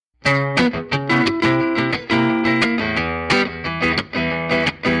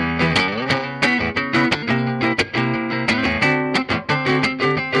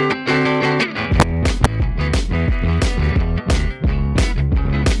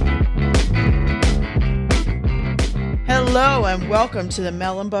Hello and welcome to the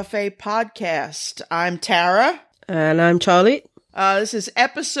Melon Buffet podcast. I'm Tara. And I'm Charlie. This is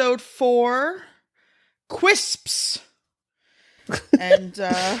episode 4, Quisps. And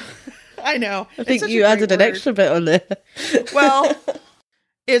I know. I think you added an extra bit on there. Well,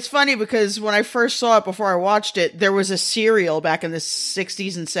 it's funny because when I first saw it before I watched it, there was a cereal back in the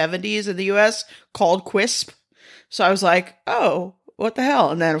 60s and 70s in the US called Quisp. So I was like, oh, what the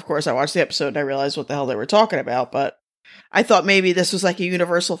hell? And then, of course, I watched the episode and I realized what the hell they were talking about. But I thought maybe this was like a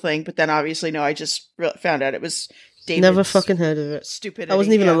universal thing. But then obviously, no, I just found out it was David's. Never fucking heard of it. Stupidity. I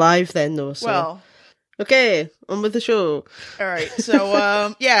wasn't even alive then, though. So. Well. Okay, on with the show. All right.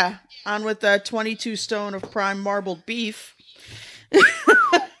 So, yeah, on with the 22 stone of prime marbled beef.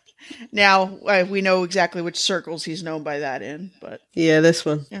 Now, we know exactly which circles he's known by that in, but... Yeah, this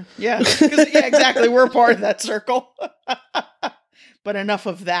one. Yeah, exactly. We're part of that circle. But enough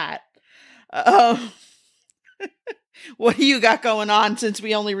of that. What do you got going on since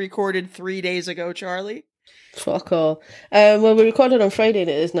we only recorded 3 days ago, Charlie? Fuck all. Well, we recorded on Friday and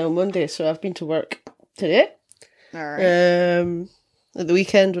it is now Monday, so I've been to work today. All right. At the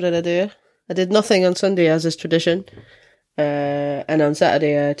weekend, what did I do? I did nothing on Sunday, as is tradition. And on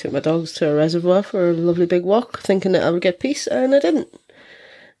Saturday, I took my dogs to a reservoir for a lovely big walk, thinking that I would get peace, and I didn't.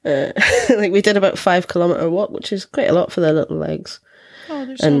 Like we did about 5 kilometre walk, which is quite a lot for their little legs. Oh,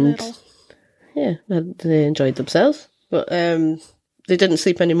 they're so little. Yeah, they enjoyed themselves, but they didn't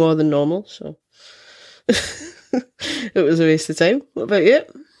sleep any more than normal, so it was a waste of time. What about you?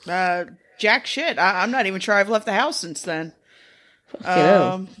 Jack shit. I'm not even sure I've left the house since then.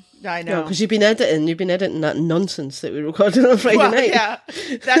 I know. Because you've been editing that nonsense that we recorded on Friday night. Yeah,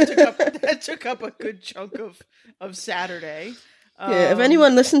 that took up a good chunk of Saturday. Yeah, if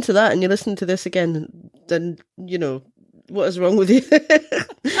anyone listened to that and you listen to this again, then, you know, what is wrong with you?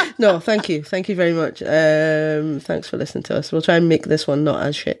 No, thank you. Thank you very much. Thanks for listening to us. We'll try and make this one not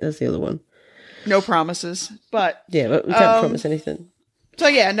as shit as the other one. No promises, but... Yeah, but we can't promise anything. So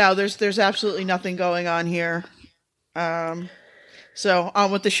yeah, no, there's absolutely nothing going on here. So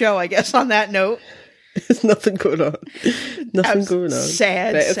on with the show, I guess, on that note. There's nothing going on. Nothing going on.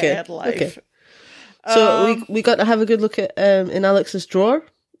 Sad, right, sad life. Okay. So we got to have a good look at in Alex's drawer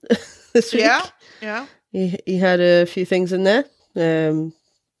this week. Yeah. He had a few things in there,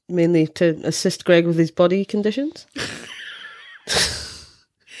 mainly to assist Greg with his body conditions.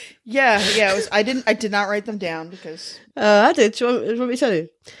 Yeah. I did not write them down because I did. Do you want me to tell you?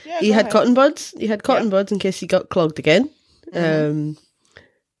 Yeah, he had cotton buds. He had cotton buds in case he got clogged again. I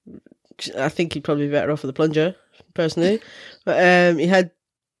think he'd probably be better off with a plunger, personally. But he had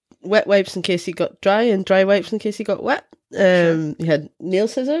wet wipes in case he got dry, and dry wipes in case he got wet. He had nail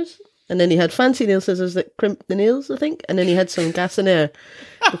scissors, and then he had fancy nail scissors that crimp the nails, I think. And then he had some gas and air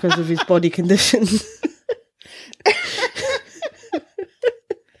because of his body condition.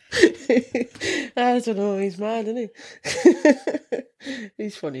 I don't know, he's mad, isn't he?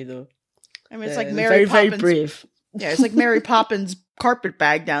 He's funny though. I mean, it's like Mary Poppins. Very brave. Yeah, it's like Mary Poppins' carpet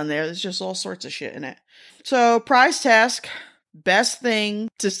bag down there. There's just all sorts of shit in it. So, prize task, best thing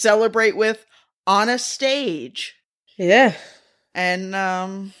to celebrate with on a stage. Yeah.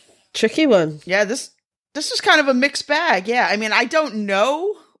 And tricky one. Yeah, this is kind of a mixed bag. Yeah, I mean, I don't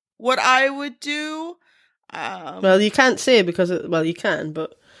know what I would do. Well, you can't say because you can,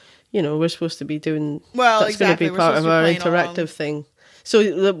 but you know, we're supposed to be doing... Well, that's exactly. going to be part of our interactive thing.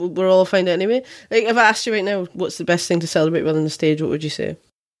 So we're all find it anyway. Like, if I asked you right now, what's the best thing to celebrate with on the stage, what would you say?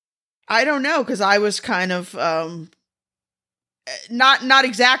 I don't know, because I was kind of... not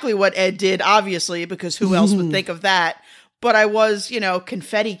exactly what Ed did, obviously, because who else would think of that? But I was,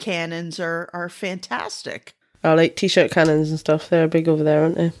 confetti cannons are fantastic. I like t-shirt cannons and stuff. They're big over there,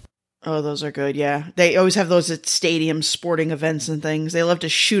 aren't they? Oh, those are good, yeah. They always have those at stadiums, sporting events and things. They love to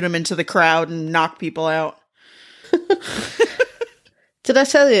shoot them into the crowd and knock people out. Did I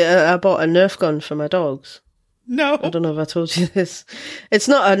tell you I bought a Nerf gun for my dogs? No. I don't know if I told you this. It's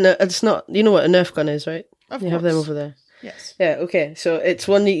not, you know what a Nerf gun is, right? Of course. You have them over there. Yes. Yeah, okay. So it's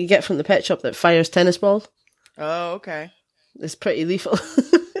one that you get from the pet shop that fires tennis balls. Oh, okay. It's pretty lethal.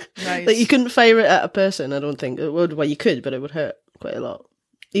 Nice. Like, you couldn't fire it at a person, I don't think. It would, well, you could, but it would hurt quite a lot.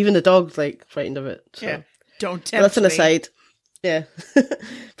 Even the dog's, frightened of it. So. Yeah. Don't tempt Well, that's an me. aside. Yeah.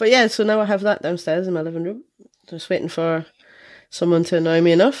 But yeah, so now I have that downstairs in my living room. Just waiting for someone to annoy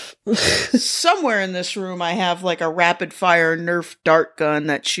me enough. Somewhere in this room I have a rapid fire Nerf dart gun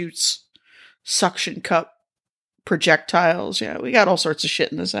that shoots suction cup projectiles. Yeah, we got all sorts of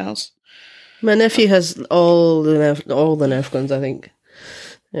shit in this house. My nephew has all the Nerf guns, I think.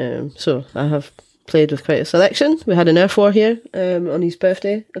 So I have played with quite a selection. We had a Nerf war here on his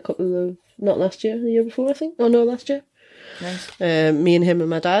birthday not last year, the year before, I think. Oh no, last year. Nice. Me and him and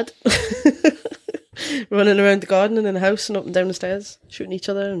my dad running around the garden and in the house and up and down the stairs, shooting each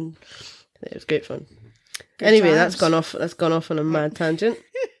other, and it was great fun. Good anyway, times. that's gone off on a mad tangent.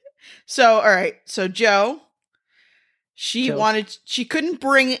 So, all right. So Jo, she couldn't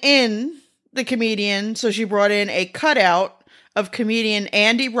bring in the comedian, so she brought in a cutout of comedian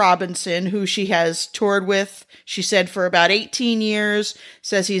Andy Robinson, who she has toured with, she said, for about 18 years,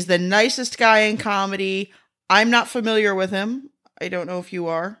 says he's the nicest guy in comedy. I'm not familiar with him. I don't know if you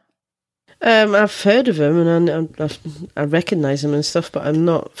are. I've heard of him, and I recognise him and stuff, but I'm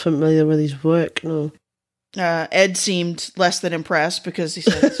not familiar with his work, no. Ed seemed less than impressed because he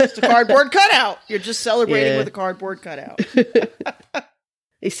said it's just a cardboard cutout. You're just celebrating with a cardboard cutout.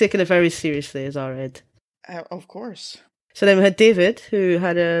 He's taking it very seriously, as our Ed. Of course. So then we had David, who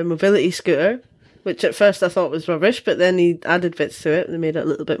had a mobility scooter, which at first I thought was rubbish, but then he added bits to it. They made it a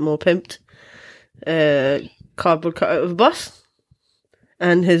little bit more pimped. Cardboard cutout of a bus.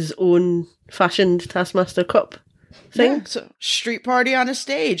 And his own fashioned Taskmaster cup thing. Yeah, so street party on a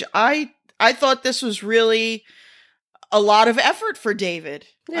stage. I thought this was really a lot of effort for David.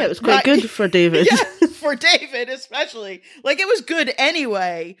 Yeah, it was quite good for David. Yeah, for David especially. Like, it was good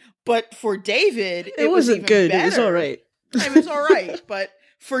anyway, but for David, it wasn't good. Better. It was all right. It was all right, but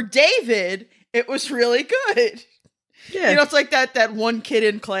for David, it was really good. Yeah. You know, it's like that one kid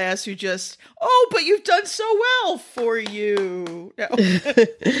in class who just, but you've done so well for you. No.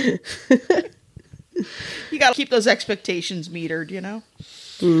 You got to keep those expectations metered, you know?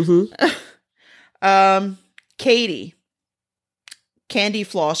 Mm-hmm. Katie. Candy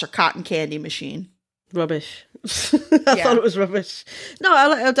floss or cotton candy machine. Rubbish. I thought it was rubbish. No,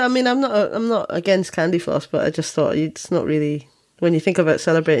 I mean, I'm not against candy floss, but I just thought it's not really, when you think about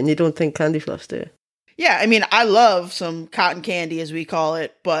celebrating, you don't think candy floss, do you? Yeah, I mean, I love some cotton candy, as we call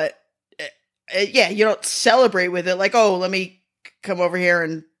it, but you don't celebrate with it like, let me come over here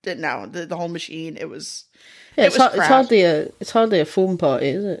and no, the whole machine. It was, it's hardly a foam party,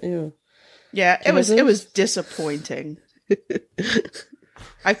 is it? You know. Yeah, it was disappointing.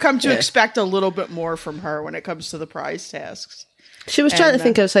 I've come to expect a little bit more from her when it comes to the prize tasks. She was trying to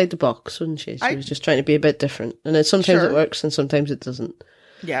think outside the box, wasn't she? She was just trying to be a bit different, and then sometimes it works and sometimes it doesn't.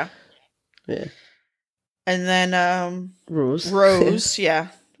 Yeah. And then Rose, yeah,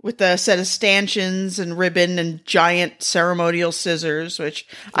 with the set of stanchions and ribbon and giant ceremonial scissors, which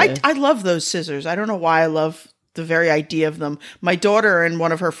I love those scissors. I don't know why I love the very idea of them. My daughter and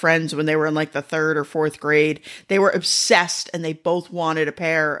one of her friends, when they were in like the 3rd or 4th grade, they were obsessed and they both wanted a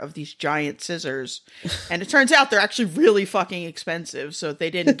pair of these giant scissors. And it turns out they're actually really fucking expensive, so they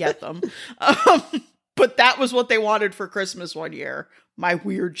didn't get them. But that was what they wanted for Christmas one year. My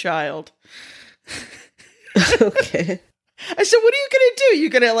weird child. Okay. I said, what are you going to do? You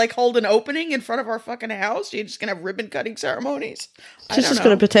going to like hold an opening in front of our fucking house? You're just going to have ribbon cutting ceremonies? She's just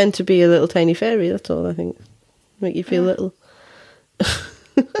going to pretend to be a little tiny fairy. That's all, I think. Make you feel little.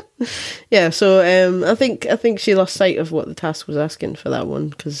 Yeah, so I think she lost sight of what the task was asking for that one,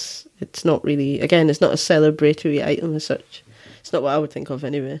 because it's not really, again, it's not a celebratory item as such. It's not what I would think of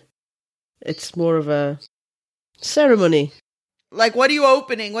anyway. It's more of a ceremony. Like, what are you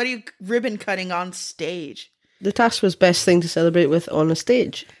opening? What are you ribbon cutting on stage? The task was best thing to celebrate with on a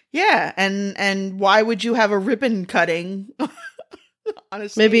stage. Yeah, and why would you have a ribbon cutting on a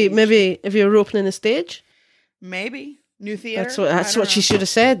stage? Maybe if you were opening a stage? Maybe. New theater? That's what she should have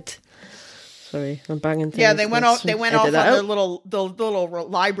said. Sorry, I'm banging things. Yeah, they went off on the little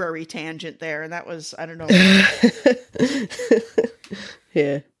library tangent there, and that was, I don't know.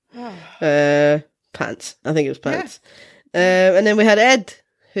 Yeah. Pants. I think it was pants. Yeah. And then we had Ed,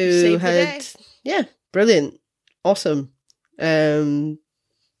 who had brilliant, awesome, big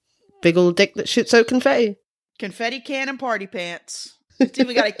old dick that shoots out confetti. Confetti cannon party pants. It's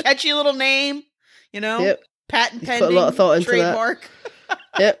even got a catchy little name, you know. Yep. Patent pending. Put a lot of thought into trademark. That.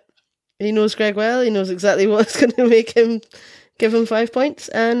 Yep. He knows Greg well. He knows exactly what's going to make him give him 5 points,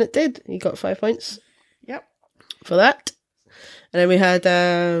 and it did. He got 5 points. Yep. For that. And then we had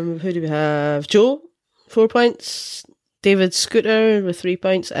who do we have? Jo, 4 points. David Scooter with 3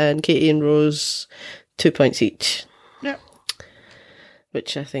 points, and Katie and Rose 2 points each. Yep.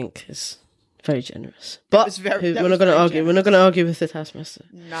 Which I think is very generous. But we're not going to argue. Generous. We're not going to argue with the Taskmaster.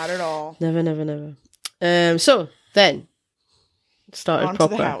 Not at all. Never, never, never. So then started on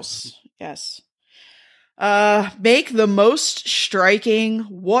proper. To the house. Yes. Make the most striking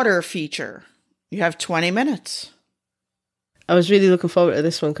water feature. You have 20 minutes. I was really looking forward to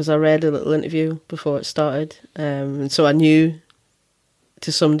this one because I read a little interview before it started, and so I knew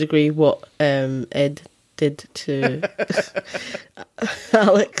to some degree what Ed did to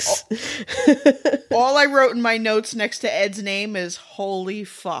Alex. All I wrote in my notes next to Ed's name is "Holy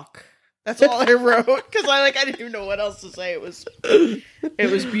fuck." That's all I wrote because I didn't even know what else to say. It was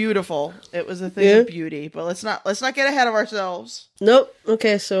beautiful. It was a thing of beauty. But let's not get ahead of ourselves. Nope.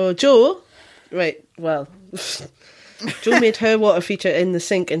 Okay, so Jo, right? Well, Jo made her water feature in the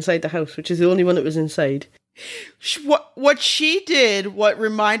sink inside the house, which is the only one that was inside. What she did, what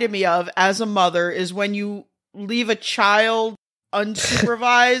reminded me of as a mother, is when you leave a child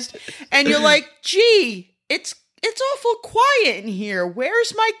unsupervised and you're like, gee, it's awful quiet in here.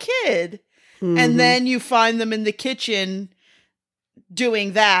 Where's my kid? Mm-hmm. And then you find them in the kitchen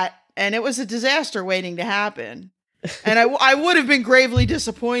doing that, and it was a disaster waiting to happen. And I would have been gravely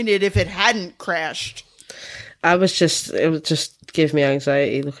disappointed if it hadn't crashed. It just gave me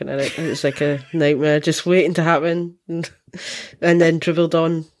anxiety looking at it. It was like a nightmare, just waiting to happen, and then dribbled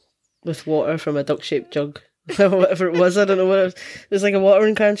on with water from a duck-shaped jug, or whatever it was. I don't know what it was. It was like a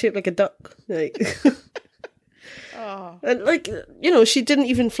watering can shaped like a duck. Like, oh. And she didn't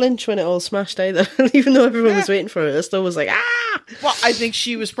even flinch when it all smashed either. Even though everyone was waiting for it, I still was like, ah. Well, I think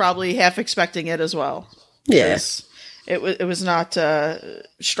she was probably half expecting it as well. Yes. It was not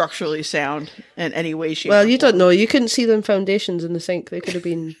structurally sound in any way, shape, well, you don't know. You couldn't see them foundations in the sink. They could have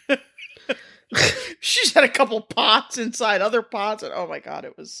been... She's had a couple pots inside other pots, and oh my god,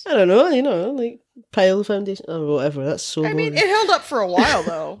 it was... I don't know, like pile foundation or whatever. That's so boring. I mean, it held up for a while,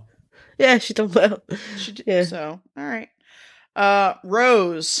 though. Yeah, she done well. She did, yeah. So, all right.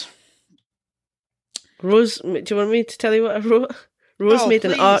 Rose. Do you want me to tell you what I wrote? Rose made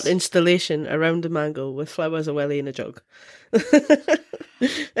an art installation around the mango with flowers, a welly, and a jug.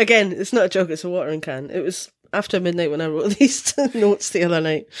 Again, it's not a jug, it's a watering can. It was after midnight when I wrote these notes the other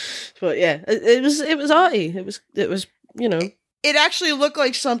night. But yeah, it was arty. It was It actually looked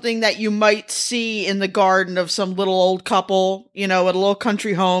like something that you might see in the garden of some little old couple, at a little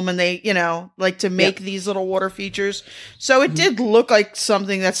country home, and they, like to make these little water features. So it did look like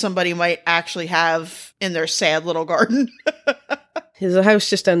something that somebody might actually have in their sad little garden. There's a house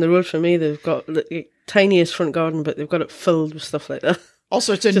just down the road from me. They've got the tiniest front garden, but they've got it filled with stuff like that. All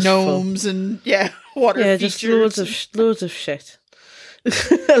sorts of gnomes and water features. Just loads of shit.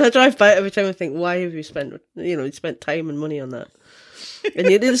 And I drive by it every time and think, why have you spent time and money on that? And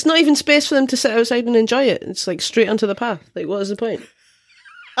there's not even space for them to sit outside and enjoy it. It's like straight onto the path. Like, what is the point?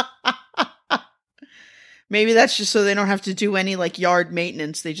 Maybe that's just so they don't have to do any yard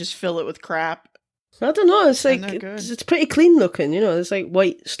maintenance. They just fill it with crap. I don't know. It's like it's pretty clean looking. There's like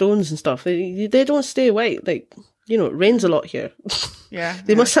white stones and stuff. They don't stay white. Like, it rains a lot here. Yeah,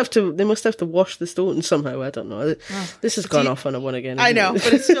 they must have to wash the stones somehow. I don't know. This has gone off on a one again. I know,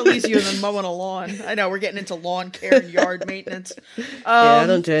 but it's still easier than mowing a lawn. I know we're getting into lawn care and yard maintenance. I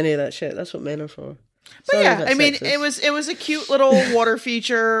don't do any of that shit. That's what men are for. But sorry, I mean, sexist. It was a cute little water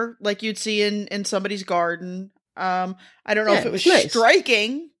feature like you'd see in somebody's garden. I don't know if it was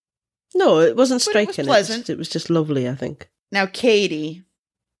striking. No, it wasn't striking. It was pleasant. It was just lovely, I think. Now, Katie,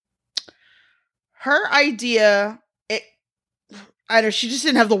 her idea, she just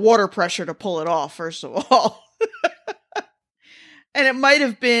didn't have the water pressure to pull it off, first of all. And it might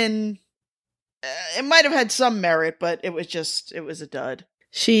have had some merit, but it was a dud.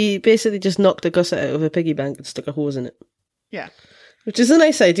 She basically just knocked a gusset out of a piggy bank and stuck a hose in it. Yeah. Which is a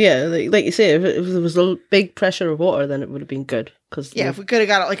nice idea. Like you say, if there was a big pressure of water, then it would have been good. If we could have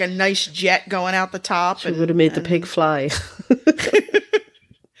got a nice jet going out the top. It would have made the pig fly.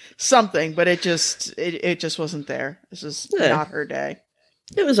 Something, but it just wasn't there. This is not her day.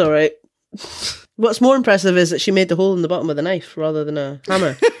 It was all right. What's more impressive is that she made the hole in the bottom of the knife rather than a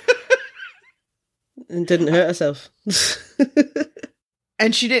hammer. And didn't hurt herself.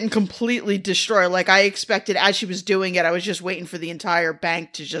 And she didn't completely destroy. Like I expected as she was doing it, I was just waiting for the entire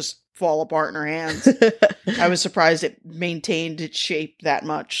bank to just fall apart in her hands. I was surprised it maintained its shape that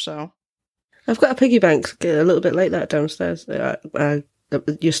much. So I've got a piggy bank a little bit like that downstairs. That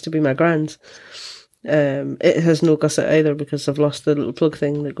used to be my grand's. It has no gusset either because I've lost the little plug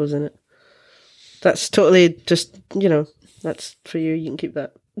thing that goes in it. That's totally just, that's for you. You can keep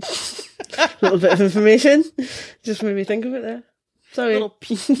that. Little bit of information. Just made me think of it there. Sorry. A little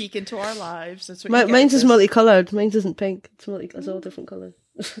peek into our lives. That's what mine's is multicoloured. Mine's isn't pink. It's all different colours.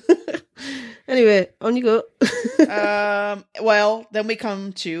 Anyway, on you go. Well, then we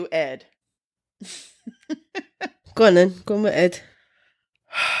come to Ed. Go on then. Go on with Ed.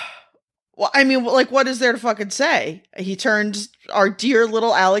 Well, I mean, what is there to fucking say? He turned our dear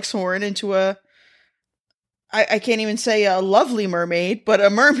little Alex Horne into I can't even say a lovely mermaid, but a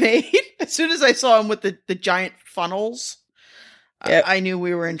mermaid. As soon as I saw him with the giant funnels, yep. I knew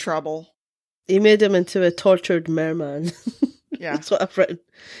we were in trouble. He made him into a tortured merman. Yeah. That's what I've written.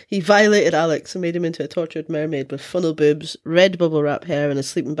 He violated Alex and made him into a tortured mermaid with funnel boobs, red bubble wrap hair, and a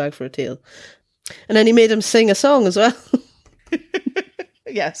sleeping bag for a tail. And then he made him sing a song as well.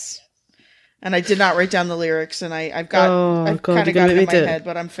 Yes. And I did not write down the lyrics, and I've kind of got it in my head,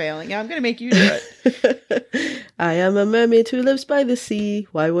 but I'm failing. Yeah, I'm going to make you do it. I am a mermaid who lives by the sea.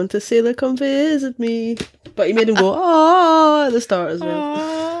 Why won't a sailor come visit me? But he made him go, "Oh," at the start as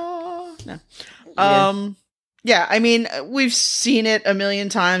well. No. Yeah, I mean, we've seen it a million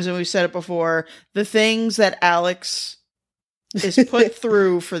times, and we've said it before. The things that Alex is put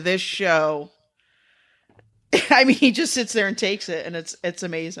through for this show. I mean, he just sits there and takes it, and it's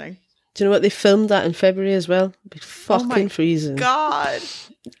amazing. Do you know what? They filmed that in February as well. It'd be fucking freezing. God.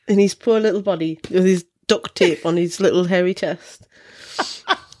 And his poor little body with his duct tape on his little hairy chest.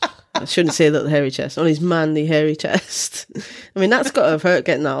 I shouldn't say little hairy chest. On his manly hairy chest. I mean, that's got to have hurt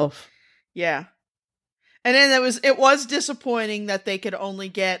getting that off. Yeah. And then it was disappointing that they could only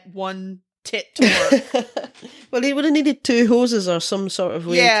get one tit to work. Well, he would have needed two hoses or some sort of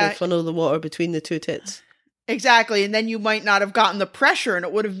way to funnel the water between the two tits. Exactly, and then you might not have gotten the pressure, and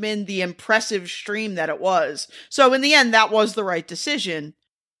it would have been the impressive stream that it was. So in the end, that was the right decision.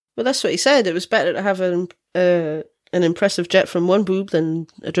 Well, that's what he said. It was better to have an impressive jet from one boob than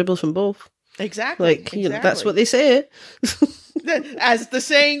a dribble from both. Exactly. You know, that's what they say. As the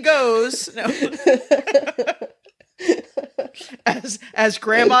saying goes. No. as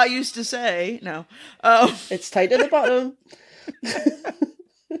Grandma used to say. No. It's tight at the bottom.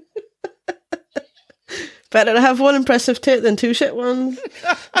 Better to have one impressive tit than two shit ones.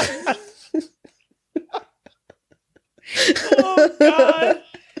 Oh, God.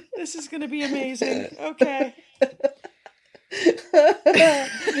 This is going to be amazing. Okay. I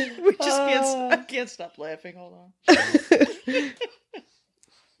can't stop laughing. Hold on.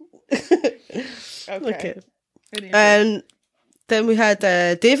 Okay. And then we had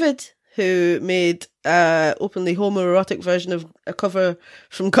David, who made openly homoerotic version of a cover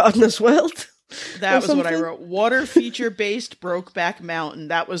from Gardener's World. That was what I wrote. Water feature-based Brokeback Mountain.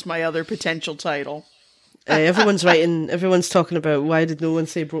 That was my other potential title. Everyone's talking about why did no one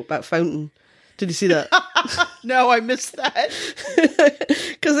say Brokeback Fountain? Did you see that? No, I missed that.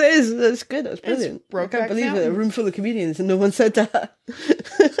 Because it's good. It's brilliant. I can't believe it. A room full of comedians and no one said that.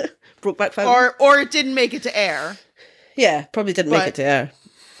 Brokeback Fountain. Or it didn't make it to air. Yeah, probably didn't make it to air.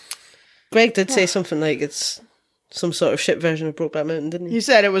 Greg did say something like it's some sort of shit version of Brokeback Mountain, didn't he? He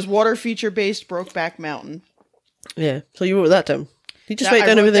said it was water feature-based Brokeback Mountain. Yeah, so you wrote that down. You just write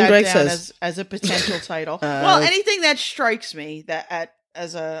down everything Greg says. As a potential title. Well, anything that strikes me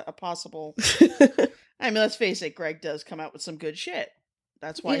as a possible... I mean, let's face it, Greg does come out with some good shit.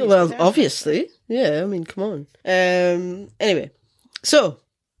 That's why. Well, obviously. Yeah, I mean, come on. Anyway, so,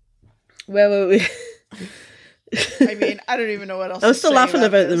 where were we? I mean, I don't even know what else I'm still laughing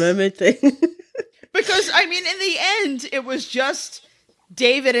about the mermaid thing. Because, I mean, in the end, it was just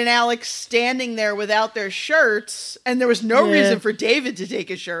David and Alex standing there without their shirts, and there was no reason for David to take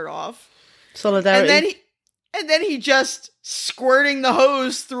his shirt off. Solidarity. And then he just squirting the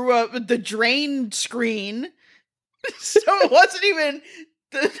hose through the drain screen. So it wasn't even,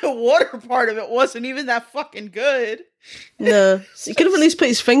 the water part of it wasn't even that fucking good. No. He could have at least put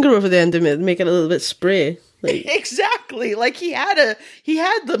his finger over the end of it and make it a little bit spray. Exactly. Like he had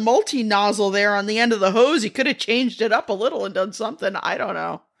the multi-nozzle there on the end of the hose. He could have changed it up a little and done something. I don't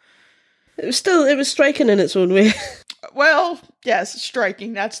know. It was striking in its own way. Well, yes,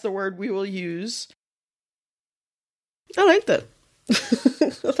 striking. That's the word we will use. I liked it.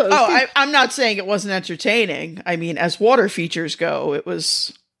 I'm not saying it wasn't entertaining. I mean, as water features go, it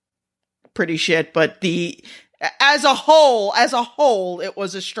was pretty shit, but as a whole, it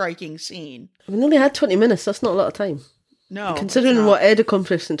was a striking scene. We only had 20 minutes. That's not a lot of time. No. Considering what Ed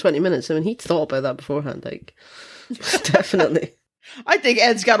accomplished in 20 minutes, I mean, he thought about that beforehand, like, definitely. I think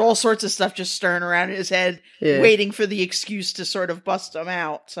Ed's got all sorts of stuff just stirring around in his head, waiting for the excuse to sort of bust him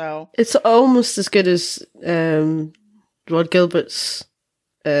out, so. It's almost as good as Rod Gilbert's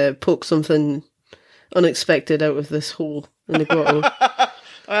poke something unexpected out of this hole in the grotto.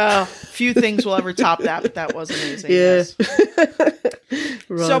 Well, few things will ever top that, but that was amazing. Yeah.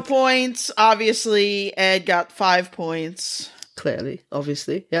 Yes. So points, obviously, Ed got 5 points. Clearly,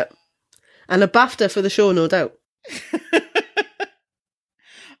 obviously, yep. And a BAFTA for the show, no doubt.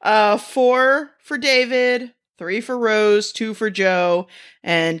 4 for David, 3 for Rose, 2 for Joe,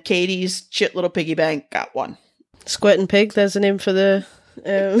 and Katie's Chit Little Piggy Bank got 1. Squirtin' Pig, there's a name for the...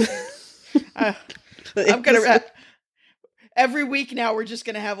 I'm gonna... Every week now, we're just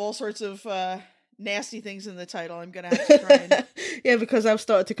gonna have all sorts of nasty things in the title. I'm going to have to try and... Yeah, because I've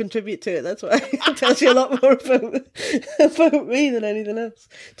started to contribute to it. That's why it tells you a lot more about me than anything else.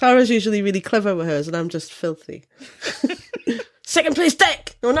 Tara's usually really clever with hers, and I'm just filthy. Second place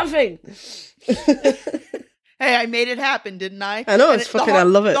deck! No, nothing! Hey, I made it happen, didn't I? I know, it's fucking, I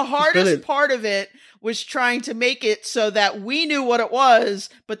love it. The hardest part of it was trying to make it so that we knew what it was,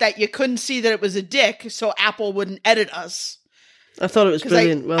 but that you couldn't see that it was a dick, so Apple wouldn't edit us. I thought it was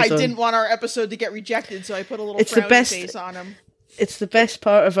brilliant. Well I done. didn't want our episode to get rejected, so I put a little frowny face on him. It's the best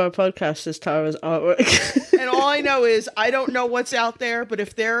part of our podcast is Tara's artwork. And all I know is I don't know what's out there, but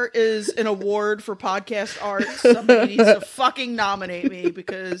if there is an award for podcast art, somebody needs to fucking nominate me,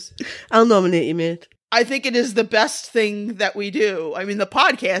 because I'll nominate you, mate. I think it is the best thing that we do. I mean, the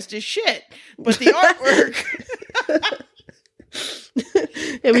podcast is shit, but the artwork...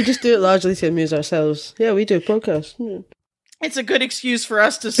 Yeah, we just do it largely to amuse ourselves. Yeah, we do a podcast. It's a good excuse for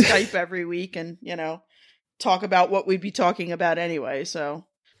us to Skype every week and, talk about what we'd be talking about anyway, so...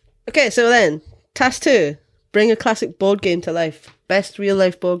 Okay, so then, task 2. Bring a classic board game to life. Best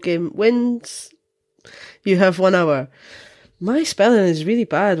real-life board game wins. You have 1 hour. My spelling is really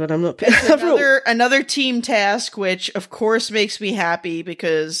bad when I'm not paying. Another team task, which of course makes me happy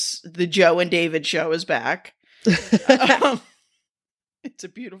because the Joe and David show is back. It's a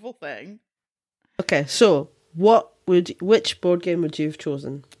beautiful thing. Okay, so which board game would you have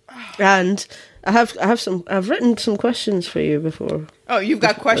chosen? And I've written some questions for you before. Oh, you've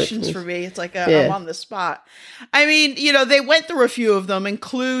got questions for me. It's like I'm on the spot. I mean, they went through a few of them, and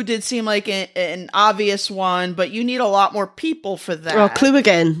Clue did seem like an obvious one, but you need a lot more people for that. Oh, Clue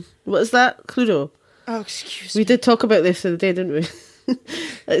again. What is that? Cluedo. Oh, excuse me. We did talk about this the other day, didn't we?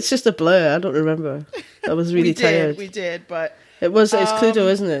 It's just a blur. I don't remember. I was really tired. We did, but... It's Cluedo,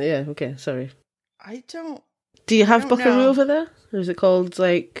 isn't it? Yeah, okay, sorry. I don't... Do you have Buckaroo over there? Or is it called,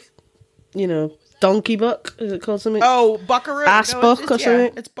 Donkey Buck? Is it called something? Oh, Buckaroo. Ass Buck or something? Yeah,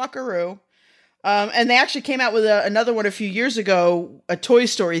 it's Buckaroo. And they actually came out with another one a few years ago, a Toy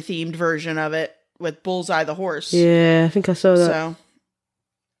Story themed version of it with Bullseye the horse. Yeah, I think I saw that.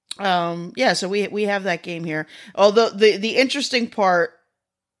 So, so we have that game here. Although the interesting part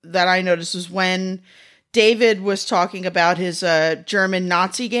that I noticed was when David was talking about his German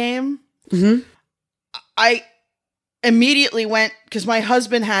Nazi game. Mm-hmm. I immediately went, because my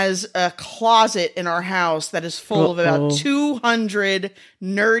husband has a closet in our house that is full of about 200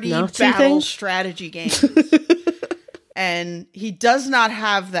 nerdy Nazi battle things? strategy games. And he does not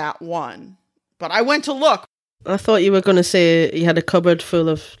have that one. But I went to look. I thought you were going to say you had a cupboard full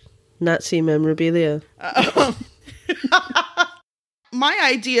of Nazi memorabilia. My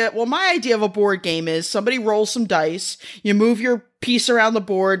idea of a board game is somebody rolls some dice, you move your piece around the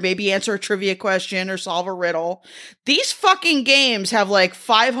board, maybe answer a trivia question or solve a riddle. These fucking games have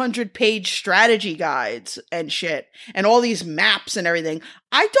 500-page strategy guides and shit, and all these maps and everything.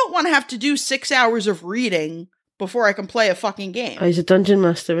 I don't want to have to do 6 hours of reading before I can play a fucking game. Oh, he's a dungeon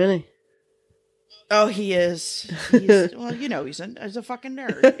master, isn't he? Oh, he is. Well, he's a fucking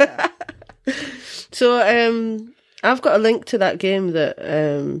nerd. Yeah. So, I've got a link to that game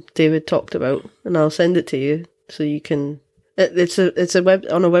that David talked about, and I'll send it to you so you can. It's a web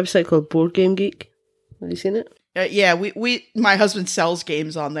on a website called Board Game Geek. Have you seen it? Yeah, my husband sells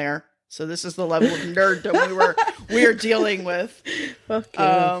games on there, so this is the level of nerddom we're dealing with.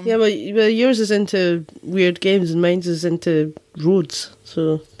 Okay. Well, yours is into weird games, and mine's is into roads.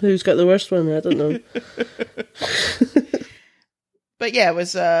 So who's got the worst one? I don't know. But yeah, it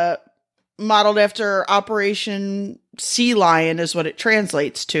was modeled after Operation Sea Lion is what it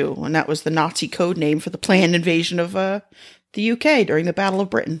translates to, and that was the Nazi code name for the planned invasion of the UK during the Battle of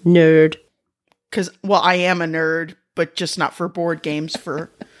Britain. Nerd. Because, I am a nerd, but just not for board games, for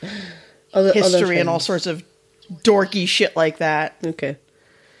history and all sorts of dorky shit like that. Okay.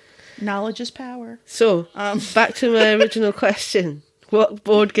 Knowledge is power. So, back to my original question. What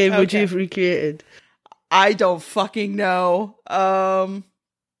board game would you have recreated? I don't fucking know.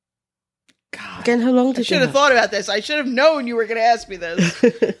 God. Again, how long did I should have thought about this. I should have known you were going to ask me this.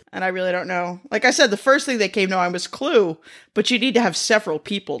 And I really don't know. Like I said, the first thing that came to mind was Clue, but you need to have several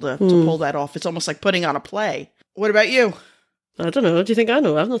people to pull that off. It's almost like putting on a play. What about you? I don't know. Do you think I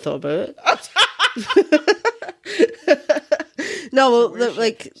know? I've not thought about it. No, well,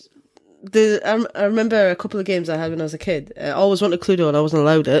 I remember a couple of games I had when I was a kid. I always wanted Cluedo and I wasn't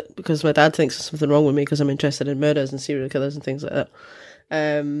allowed it because my dad thinks there's something wrong with me because I'm interested in murders and serial killers and things like that.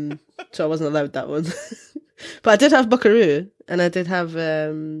 So I wasn't allowed that one. But I did have Buckaroo and I did have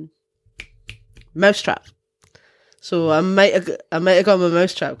Mousetrap. So I might have gone with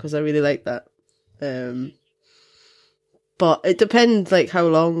Mousetrap because I really like that. But it depends how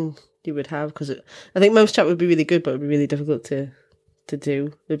long you would have, because I think Mousetrap would be really good, but it would be really difficult to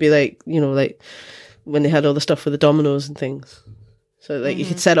do. It'd be like, like when they had all the stuff with the dominoes and things. So like you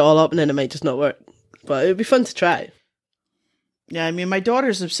could set it all up and then it might just not work. But it would be fun to try. Yeah, I mean, my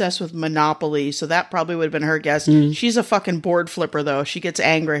daughter's obsessed with Monopoly, so that probably would have been her guess. She's a fucking board flipper, though. She gets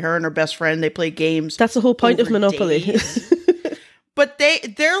angry. Her and her best friend, they play games. That's the whole point of Monopoly. But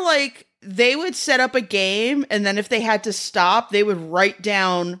they're like, they would set up a game, and then if they had to stop, they would write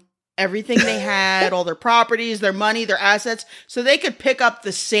down everything they had, all their properties, their money, their assets, so they could pick up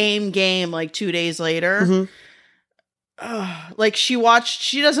the same game like 2 days later. Like she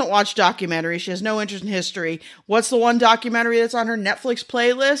doesn't watch documentaries. She has no interest in history. What's the one documentary that's on her Netflix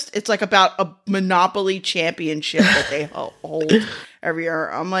playlist? It's like about a Monopoly championship that they hold every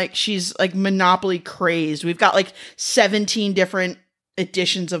year. I'm like, she's like Monopoly crazed. We've got like 17 different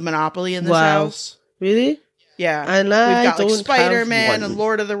editions of Monopoly in this house. Really? Yeah. And we've got like Spider-Man one. and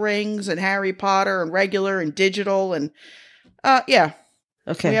Lord of the Rings and Harry Potter and regular and digital and yeah.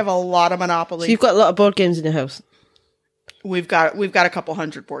 Okay. We have a lot of Monopoly. So you've got a lot of board games in your house. We've got a couple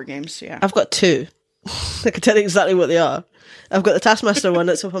hundred board games, yeah. I've got 2. I can tell you exactly what they are. I've got the Taskmaster one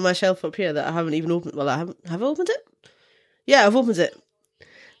that's up on my shelf up here that I haven't even opened. Well, have I opened it? Yeah, I've opened it.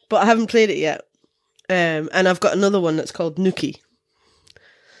 But I haven't played it yet. And I've got another one that's called Nuki.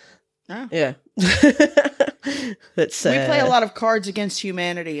 Oh. Yeah. We play a lot of Cards Against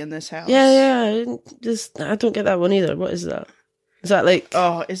Humanity in this house. Yeah. I don't get that one either. What is that? Is that like...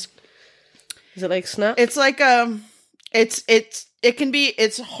 Oh, is it like Snap? It's like,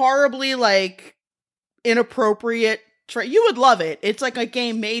 it's horribly like inappropriate. You would love it. It's like a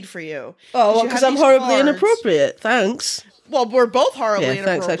game made for you. Oh, well, because I'm horribly inappropriate. Thanks. Well, we're both horribly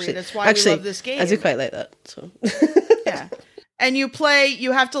inappropriate. Thanks, actually. That's why we love this game. I do quite like that. So. Yeah. And you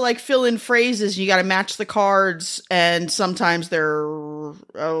have to like fill in phrases. You got to match the cards, and sometimes they're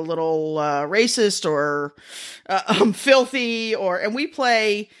a little racist or filthy, and we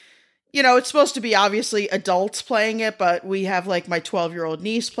play. It's supposed to be obviously adults playing it, but we have like my 12-year-old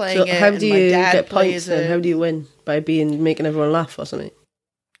niece playing it. How do you get points then? It. How do you win? By making everyone laugh or something?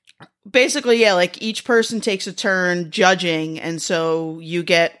 Basically, yeah, like each person takes a turn judging, and so you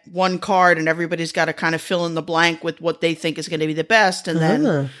get one card and everybody's got to kind of fill in the blank with what they think is going to be the best, and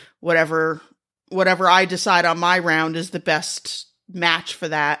then whatever I decide on my round is the best match for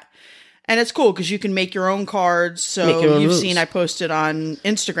that. And it's cool because you can make your own cards. So you've seen I posted on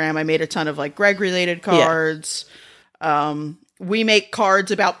Instagram. I made a ton of like Greg related cards. Yeah. We make cards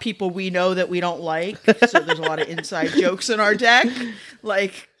about people we know that we don't like. So there's a lot of inside jokes in our deck,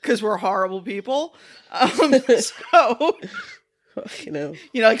 like because we're horrible people. Like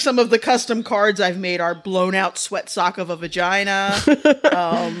some of the custom cards I've made are blown out sweat sock of a vagina.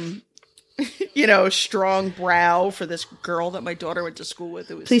 Strong brow for this girl that my daughter went to school with.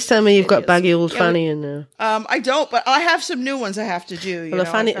 Please tell me you've got baggy old Fanny in there. I don't, but I have some new ones I have to do. Well,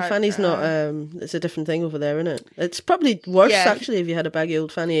 Fanny's not. It's a different thing over there, isn't it? It's probably worse actually if you had a baggy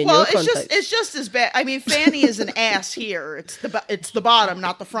old Fanny in your context. It's just as bad. I mean, Fanny is an ass here. It's the bottom,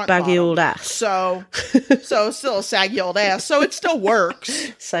 not the front. Baggy bottom. Old ass. So it's still a saggy old ass. So it still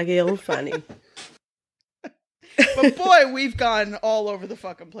works. Saggy old Fanny. But boy, we've gone all over the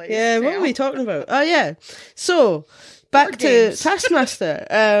fucking place. Yeah, what are we talking about? Oh yeah. So back to Taskmaster.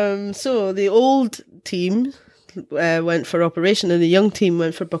 So the old team went for Operation and the young team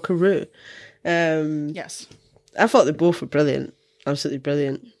went for Buckaroo. Yes. I thought they both were brilliant. Absolutely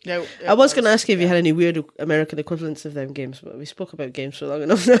brilliant. No, I was going to ask you if you had any weird American equivalents of them games, but we spoke about games for long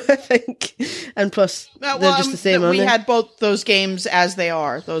enough now, I think. And plus, they're just the same, aren't they? We had both those games as they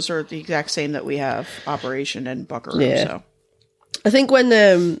are. Those are the exact same that we have, Operation and Buckaroo. Yeah. So. I think when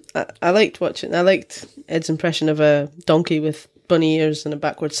I liked Ed's impression of a donkey with bunny ears and a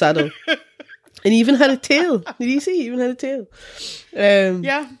backward saddle. And he even had a tail. Did you see? He even had a tail.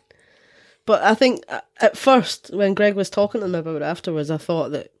 Yeah. But I think at first, when Greg was talking to them about it afterwards, I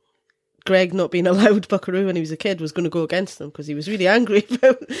thought that Greg not being allowed Buckaroo when he was a kid was going to go against them because he was really angry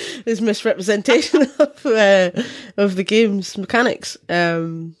about his misrepresentation of the game's mechanics.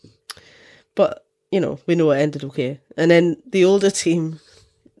 But, we know it ended okay. And then the older team,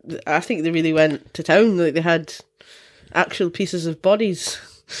 I think they really went to town. Like they had actual pieces of bodies.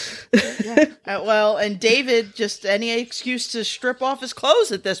 Yeah. And David, just any excuse to strip off his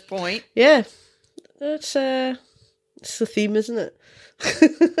clothes at this point. Yeah. It's the theme, isn't it?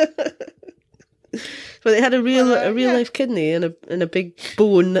 But they had a real life kidney and a big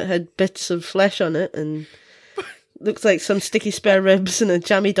bone that had bits of flesh on it and looked like some sticky spare ribs and a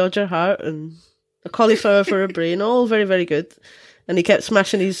jammy Dodger heart and a cauliflower for a brain. All very, very good. And he kept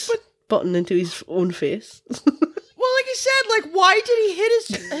smashing his button into his own face. Well, like he said, like, why did he hit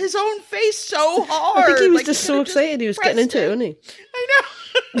his own face so hard? I think he was Like, just so excited. He was getting into it, wasn't he? I know.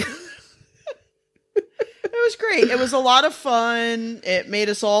 It was great. It was a lot of fun. It made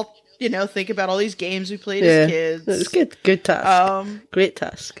us all, think about all these games we played as kids. It was good. Good task. Great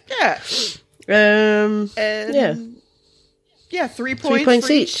task. Yeah. And yeah, 3 points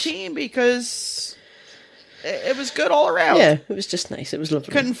for each team because it was good all around. Yeah, it was just nice. It was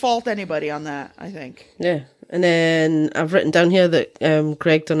lovely. Couldn't fault anybody on that, I think. Yeah. And then I've written down here that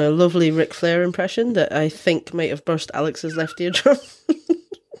Greg done a lovely Ric Flair impression that I think might have burst Alex's left eardrum.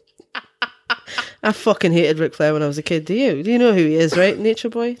 I fucking hated Ric Flair when I was a kid. Do you? Do you know who he is, right? Nature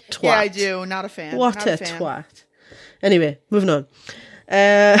Boy? Twat. Yeah, I do. Not a fan. What not a twat. Anyway, moving on.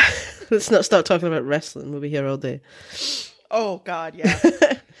 Let's not start talking about wrestling. We'll be here all day. Oh, God, yeah.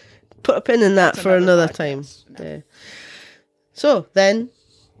 Put a pin in that for another time. No. Yeah. So, then,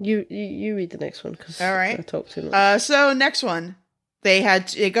 you read the next one. All right. I talk too much. So, next one.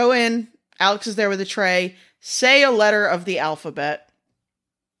 They go in. Alex is there with a tray. Say a letter of the alphabet.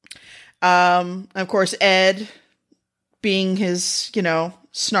 Of course, Ed, being his,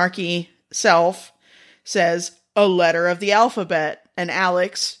 snarky self, says a letter of the alphabet. And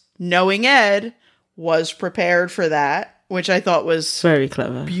Alex, knowing Ed, was prepared for that, which I thought was very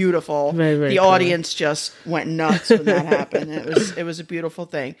clever, beautiful. Very, very the clever. Audience just went nuts when that happened. It was a beautiful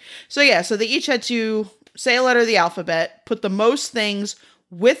thing. So they each had to say a letter of the alphabet, put the most things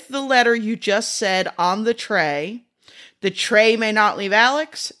with the letter you just said on the tray. The tray may not leave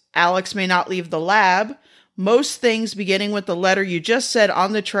Alex. Alex may not leave the lab. Most things beginning with the letter you just said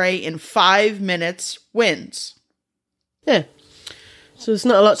on the tray in 5 minutes wins. Yeah. So there's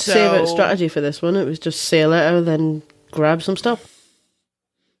not a lot to say about strategy for this one. It was just say a letter, then grab some stuff.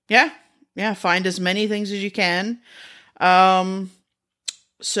 Yeah. Yeah, find as many things as you can. So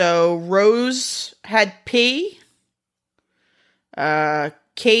Rose had P.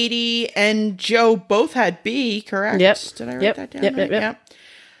 Katie and Joe both had B, correct? Yep. Did I write that down? Yep.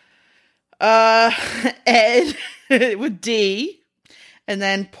 Ed with D, and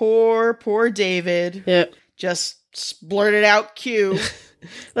then poor David. Just blurted out Q.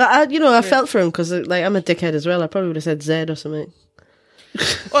 Well, I felt for him because I'm a dickhead as well. I probably would have said Z or something.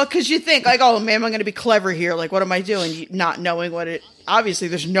 Well, because you think oh man, I'm going to be clever here. Like, what am I doing? Not knowing what it. Obviously,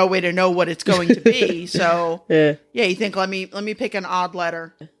 there's no way to know what it's going to be. So yeah, you think let me pick an odd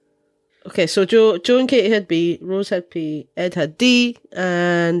letter. Okay, so Joe and Katie had B, Rose had P, Ed had D,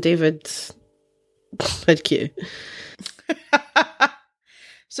 and David had Q.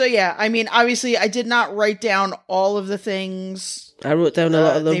 So yeah, I mean, obviously, I did not write down all of the things. I wrote down a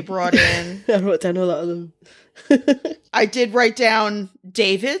lot of them. They brought in. I wrote down a lot of them. I did write down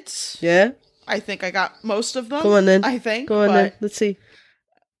David's. Yeah? I think I got most of them. Go on then. I think. Go on then. Let's see.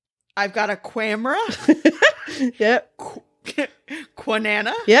 I've got a Quamra. Yep.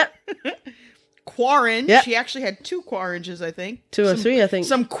 Quanana. Yep. Quarren. Yep. She actually had 2 Quarrenges, I think. 2 or 3, I think.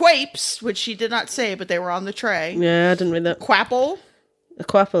 Some Quapes, which she did not say, but they were on the tray. Yeah, I didn't read that. Quapple. A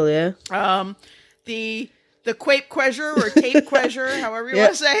quapple, yeah. The Quape Quezure or Tape Quezure, however you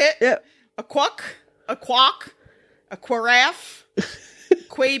want to say it. Yep. A Quack. A Quack. A Quaraff.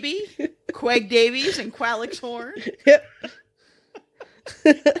 Quaby. Quag Davies and Qualix Horn. Yep.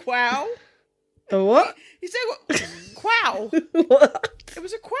 Quow. A what? He said quow. What? It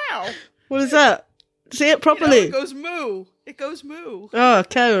was a quow. What is that? Say it properly. It goes moo. It goes moo. Oh, a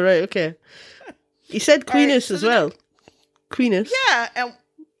cow, right, okay. He said Queenus as well. Queenus. Yeah, and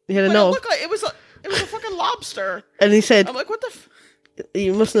he had a knob. It was a fucking lobster. And he said, I'm like, what the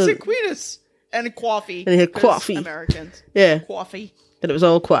you must know. He said Queenus. And coffee. And he had coffee. Americans. Yeah. Coffee. And it was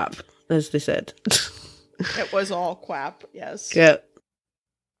all quap, as they said. It was all quap, yes. Yeah.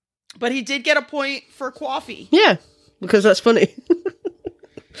 But he did get a point for coffee. Yeah, because that's funny.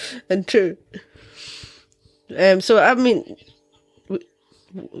 And true. So, I mean,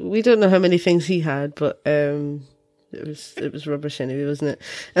 we don't know how many things he had, but it was rubbish anyway, wasn't it?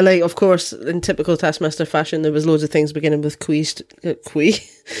 And of course, in typical Taskmaster fashion, there was loads of things beginning with Qui.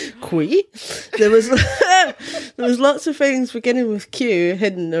 There was lots of things beginning with Q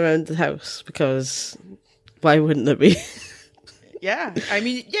hidden around the house, because why wouldn't there be? Yeah, I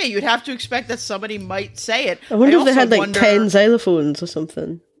mean, you'd have to expect that somebody might say it. I wonder if they had 10 xylophones or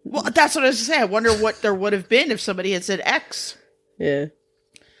something. Well, that's what I was going to say. I wonder what there would have been if somebody had said X. Yeah.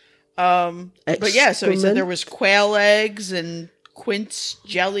 But yeah, so he said there was quail eggs and quince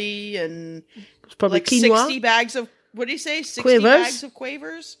jelly and probably 60 bags of, what did he say? 60 Quavers? bags of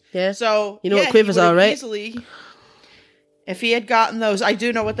quavers? Yeah. So, you know what quavers are, right? Easily, if he had gotten those, I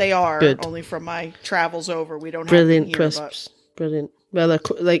do know what they are. Good. Only from my travels over. We don't Brilliant have them here, crisps. Brilliant. Well,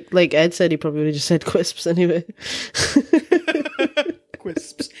 like Ed said, he probably would have just said Quisps anyway.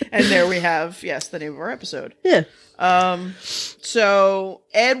 Quisps. And there we have, yes, the name of our episode. Yeah. So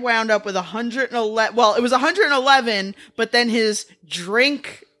Ed wound up with 111. Well, it was 111, but then his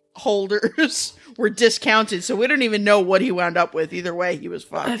drink holders were discounted, so we don't even know what he wound up with. Either way, he was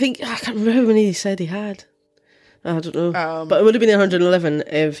fucked. I can't remember how many he said he had. I don't know. But it would have been 111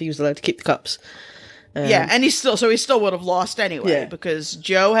 if he was allowed to keep the cups. Yeah, and he still would have lost anyway, because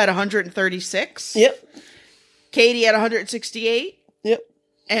Joe had 136. Yep. Katie had 168. Yep.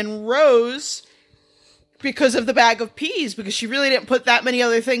 And Rose, because of the bag of peas, because she really didn't put that many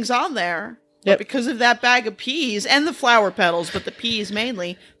other things on there. Yep. But because of that bag of peas and the flower petals, but the peas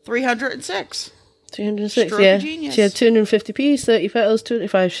mainly, 306. 306, Stroke yeah. of genius. She had 250 peas, 30 petals,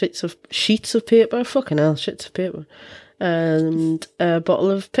 25 sheets of paper. Fucking hell, sheets of paper. And a bottle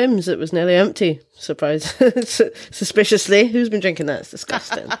of Pimm's that was nearly empty. Surprise. Suspiciously. Who's been drinking that? It's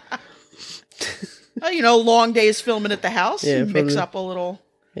disgusting. Well, long days filming at the house. Yeah, mix up a little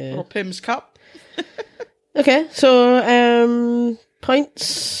Pimm's cup. Okay, so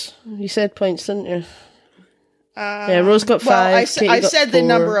points. You said points, didn't you? Rose got 5. Well, I got said 4. the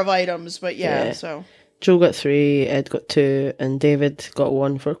number of items, but so. Joe got 3, Ed got 2, and David got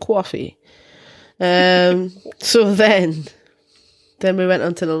 1 for coffee. So then we went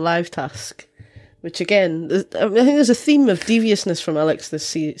on to the live task, which again, I think there's a theme of deviousness from Alex this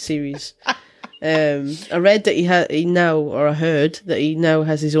series. I read that I heard that he now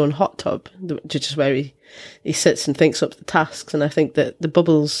has his own hot tub, which is where he sits and thinks up the tasks, and I think that the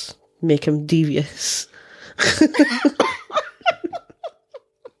bubbles make him devious.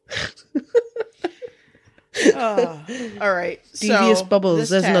 All right. Devious bubbles.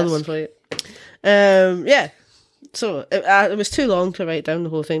 There's another one for you. So it was too long to write down the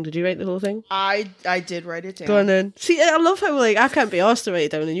whole thing. Did you write the whole thing? I did write it down. Go on then. See, I love how I can't be asked to write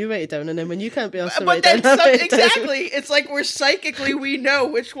it down and you write it down, and then when you can't be asked to write it down, exactly. It's like we know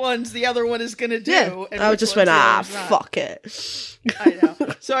which ones the other one is going to do. Yeah. And I just went, fuck it. I know.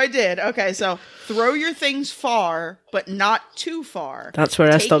 So I did. Okay, so throw your things far, but not too far. That's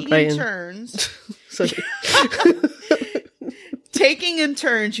where I stopped writing. Turns. Sorry. Taking in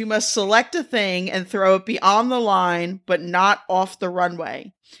turns, you must select a thing and throw it beyond the line, but not off the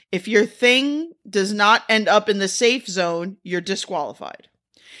runway. If your thing does not end up in the safe zone, you're disqualified.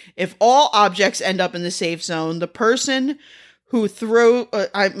 If all objects end up in the safe zone, the person who threw,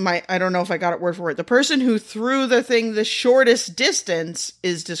 I don't know if I got it word for word, the person who threw the thing the shortest distance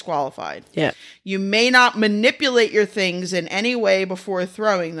is disqualified. Yeah. You may not manipulate your things in any way before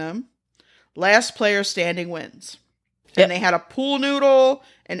throwing them. Last player standing wins. And they had a pool noodle,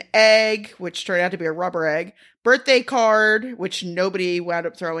 an egg, which turned out to be a rubber egg, birthday card, which nobody wound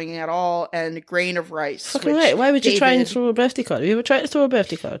up throwing at all, and a grain of rice. Fucking right. Why would you try and throw a birthday card? Have you ever tried to throw a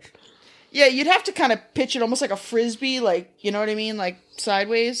birthday card? Yeah, you'd have to kind of pitch it almost like a frisbee, like, you know what I mean? Like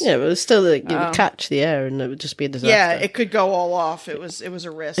sideways. Yeah, but it's still like, you would catch the air and it would just be a disaster. Yeah, it could go all off. It was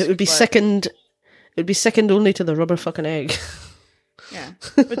a risk. It would be second only to the rubber fucking egg. Yeah.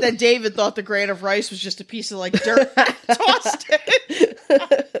 But then David thought the grain of rice was just a piece of like dirt tossed it.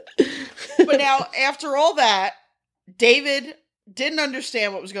 But now, after all that, David didn't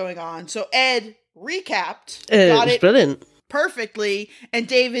understand what was going on. So Ed recapped. Got it brilliant. Perfectly. And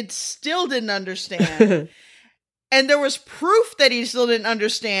David still didn't understand. And there was proof that he still didn't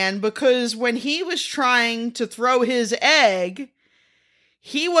understand because when he was trying to throw his egg,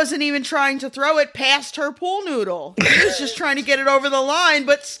 he wasn't even trying to throw it past her pool noodle. He was just trying to get it over the line,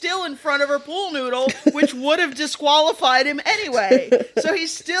 but still in front of her pool noodle, which would have disqualified him anyway. So he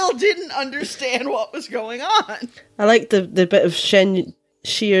still didn't understand what was going on. I like the bit of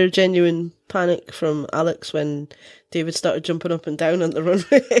sheer, genuine panic from Alex when David started jumping up and down on the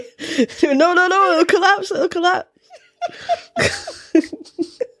runway. No, it'll collapse.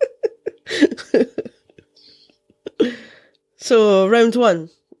 So, round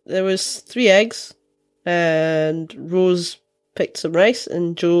 1, there was 3 eggs, and Rose picked some rice,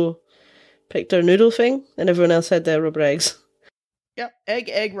 and Joe picked her noodle thing, and everyone else had their rubber eggs. Yep,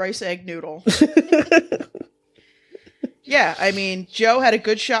 egg, rice, egg, noodle. Yeah, I mean, Joe had a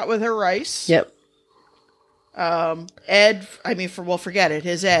good shot with her rice. Yep. Ed, forget it,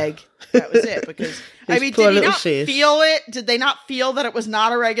 his egg. That was it, because, did he not feel it? Did they not feel that it was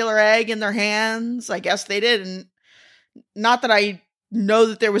not a regular egg in their hands? I guess they didn't. Not that I know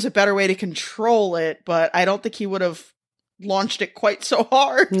that there was a better way to control it, but I don't think he would have launched it quite so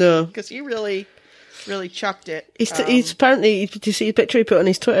hard. No. Because he really, really chucked it. He's apparently, did you see the picture he put on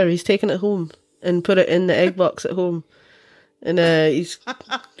his Twitter? He's taken it home and put it in the egg box at home. And his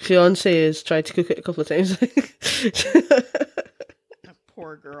fiance has tried to cook it a couple of times.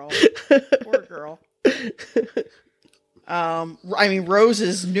 Poor girl. Poor girl. I mean,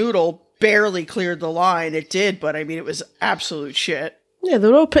 Rose's noodle barely cleared the line. It did, but I mean, it was absolute shit. Yeah,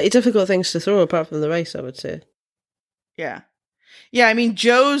 they're all pretty difficult things to throw apart from the rice, I would say. Yeah. Yeah, I mean,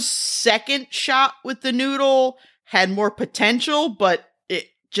 Joe's second shot with the noodle had more potential, but it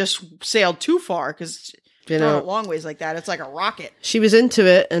just sailed too far because throwing it long ways like that, it's like a rocket. She was into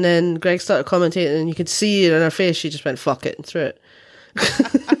it, and then Greg started commentating, and you could see it in her face. She just went, fuck it, and threw it.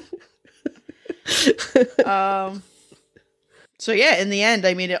 So yeah, in the end,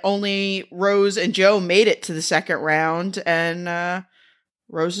 I mean, only Rose and Joe made it to the second round, and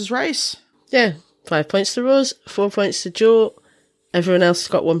Rose's rice. Yeah, 5 points to Rose, 4 points to Joe. Everyone else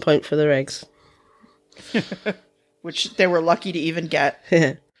got 1 point for their eggs. Which they were lucky to even get.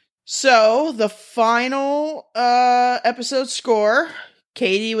 Yeah. So, the final episode score,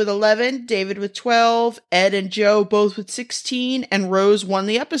 Katie with 11, David with 12, Ed and Joe both with 16, and Rose won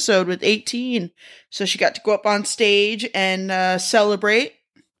the episode with 18. So she got to go up on stage and celebrate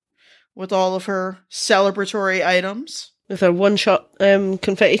with all of her celebratory items. With her one-shot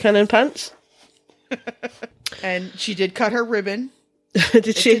confetti cannon pants. And she did cut her ribbon.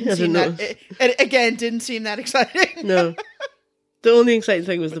 Did she? I didn't know. It again, didn't seem that exciting. No. The only exciting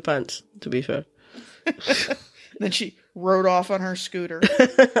thing was the pants, to be fair. Then she rode off on her scooter.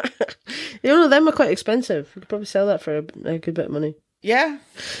 Them are quite expensive. You could probably sell that for a good bit of money. Yeah.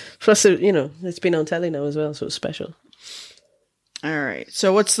 Plus, it's been on telly now as well, so it's special. All right.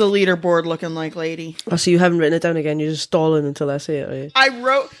 So what's the leaderboard looking like, lady? Oh, so you haven't written it down again. You're just stalling until I say it, are you? I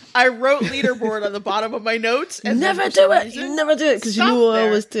wrote leaderboard on the bottom of my notes. And never do it. You never do it because you know I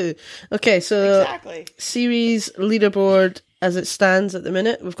always do. Okay, so exactly. Series leaderboard as it stands at the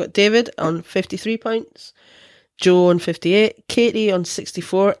minute. We've got David on 53 points, Joe on 58, Katie on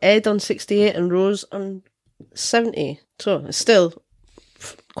 64, Ed on 68, and Rose on 70. So it's still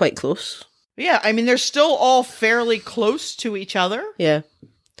quite close. Yeah, I mean, they're still all fairly close to each other. Yeah.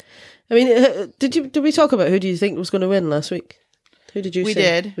 I mean, did we talk about who do you think was going to win last week? Who did you say? We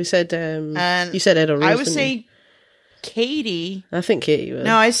did. We said, and you said Ed or Rose, I was saying Katie. I think Katie was.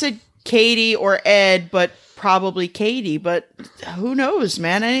 No, I said Katie or Ed, but probably Katie. But who knows,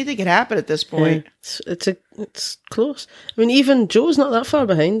 man? Anything could happen at this point. Yeah, it's close. I mean, even Joe's not that far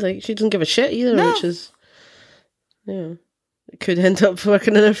behind. Like, she doesn't give a shit either, which is, it could end up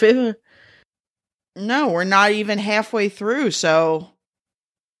working in her favour. No, we're not even halfway through, so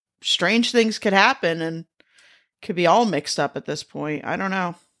strange things could happen and could be all mixed up at this point. I don't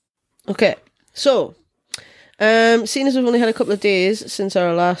know. Okay, so, seeing as we've only had a couple of days since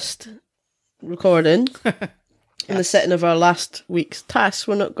our last recording and the setting of our last week's tasks,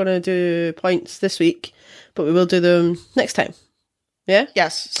 we're not going to do points this week, but we will do them next time. Yeah?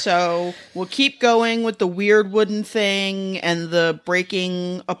 Yes. So we'll keep going with the weird wooden thing and the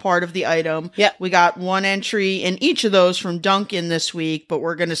breaking apart of the item. Yeah. We got one entry in each of those from Duncan this week, but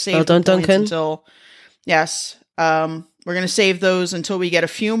we're going to save the points Duncan. Until... Yes. We're going to save those until we get a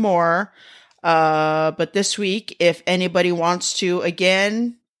few more. But this week, if anybody wants to,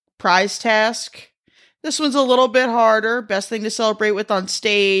 again, prize task. This one's a little bit harder. Best thing to celebrate with on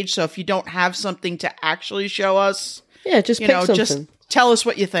stage. So if you don't have something to actually show us... Yeah, just pick something. Just tell us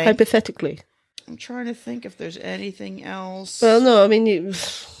what you think. Hypothetically. I'm trying to think if there's anything else. Well, no, I mean,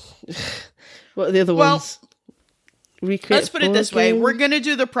 what are the other ones? Let's put it this way. We're going to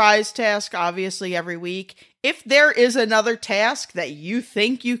do the prize task, obviously, every week. If there is another task that you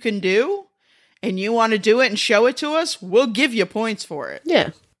think you can do, and you want to do it and show it to us, we'll give you points for it. Yeah.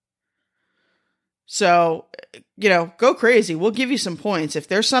 So, go crazy. We'll give you some points. If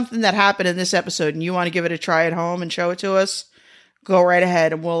there's something that happened in this episode and you want to give it a try at home and show it to us, go right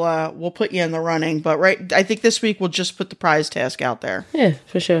ahead and we'll put you in the running. But I think this week we'll just put the prize task out there. Yeah,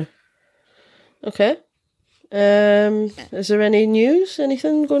 for sure. Okay. Is there any news?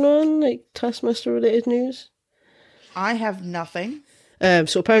 Anything going on? Like Taskmaster related news? I have nothing.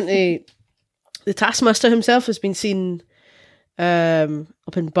 So apparently the Taskmaster himself has been seen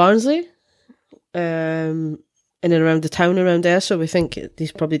up in Barnsley. In and around the town around there, so we think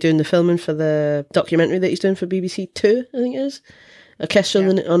he's probably doing the filming for the documentary that he's doing for BBC Two, I think it is. On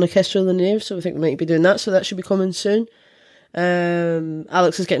Orchestral the Knave, so we think we might be doing that, so that should be coming soon.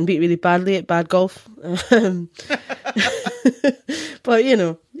 Alex is getting beat really badly at bad golf. But, he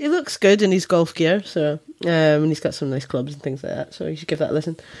looks good in his golf gear, so, and he's got some nice clubs and things like that, so you should give that a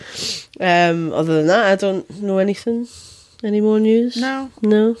listen. Other than that, I don't know anything. Any more news? No.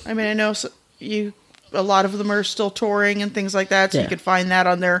 I mean, I know a lot of them are still touring and things like that, so you could find that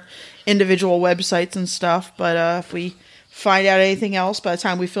on their individual websites and stuff. But if we find out anything else by the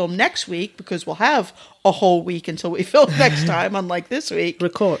time we film next week, because we'll have a whole week until we film next time, unlike this week.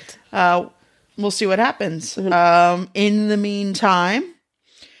 Record. We'll see what happens. In the meantime,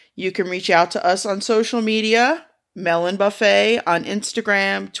 you can reach out to us on social media, Melon Buffet on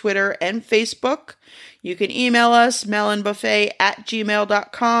Instagram, Twitter, and Facebook. You can email us,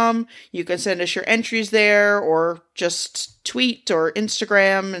 melonbuffet@gmail.com. You can send us your entries there, or just tweet or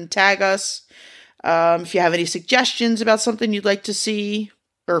Instagram and tag us. If you have any suggestions about something you'd like to see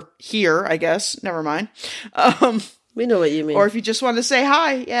or hear, I guess, never mind. We know what you mean. Or if you just want to say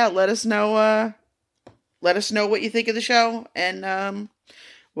hi, yeah, let us know. Let us know what you think of the show, and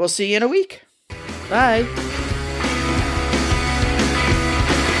we'll see you in a week. Bye.